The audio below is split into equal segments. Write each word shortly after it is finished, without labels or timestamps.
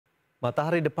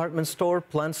Matahari department store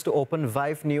plans to open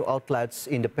 5 new outlets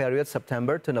in the period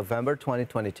September to November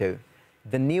 2022.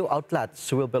 The new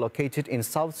outlets will be located in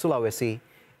South Sulawesi,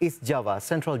 East Java,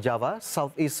 Central Java,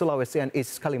 Southeast Sulawesi, and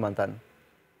East Kalimantan.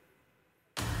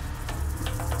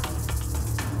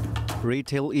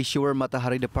 Retail issuer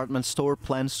Matahari department store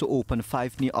plans to open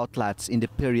 5 new outlets in the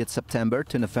period September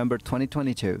to November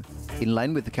 2022, in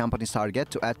line with the company's target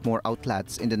to add more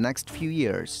outlets in the next few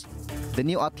years. The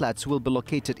new outlets will be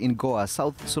located in Goa,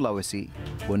 South Sulawesi,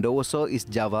 Bondowoso, East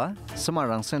Java,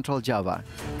 Semarang, Central Java,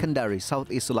 Kendari,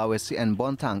 Southeast Sulawesi, and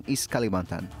Bontang, East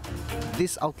Kalimantan.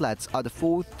 These outlets are the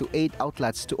 4th to 8th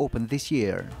outlets to open this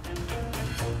year.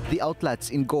 The outlets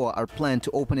in Goa are planned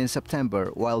to open in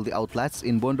September, while the outlets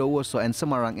in Bondowoso and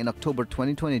Semarang in October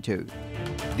 2022.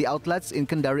 The outlets in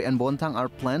Kendari and Bontang are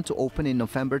planned to open in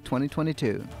November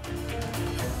 2022.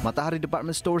 Matahari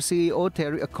department store CEO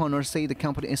Terry O'Connor said the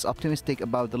company is optimistic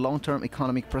about the long-term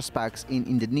economic prospects in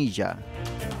Indonesia.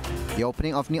 The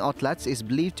opening of new outlets is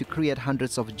believed to create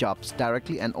hundreds of jobs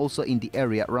directly and also in the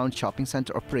area around shopping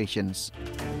center operations.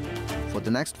 For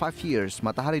the next 5 years,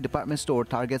 Matahari department store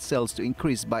targets sales to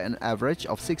increase by an average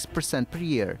of 6% per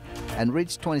year and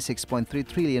reach 26.3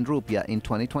 trillion rupiah in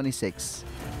 2026.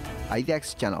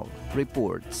 IDX Channel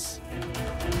reports.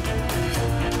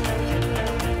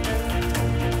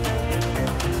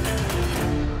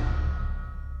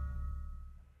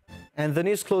 And the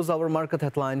news close our market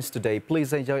headlines today.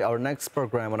 Please enjoy our next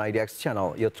program on IDX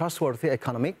Channel, your trustworthy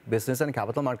economic, business and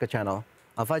capital market channel.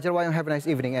 I'm Fajar Wayang. Have a nice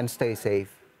evening and stay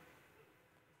safe.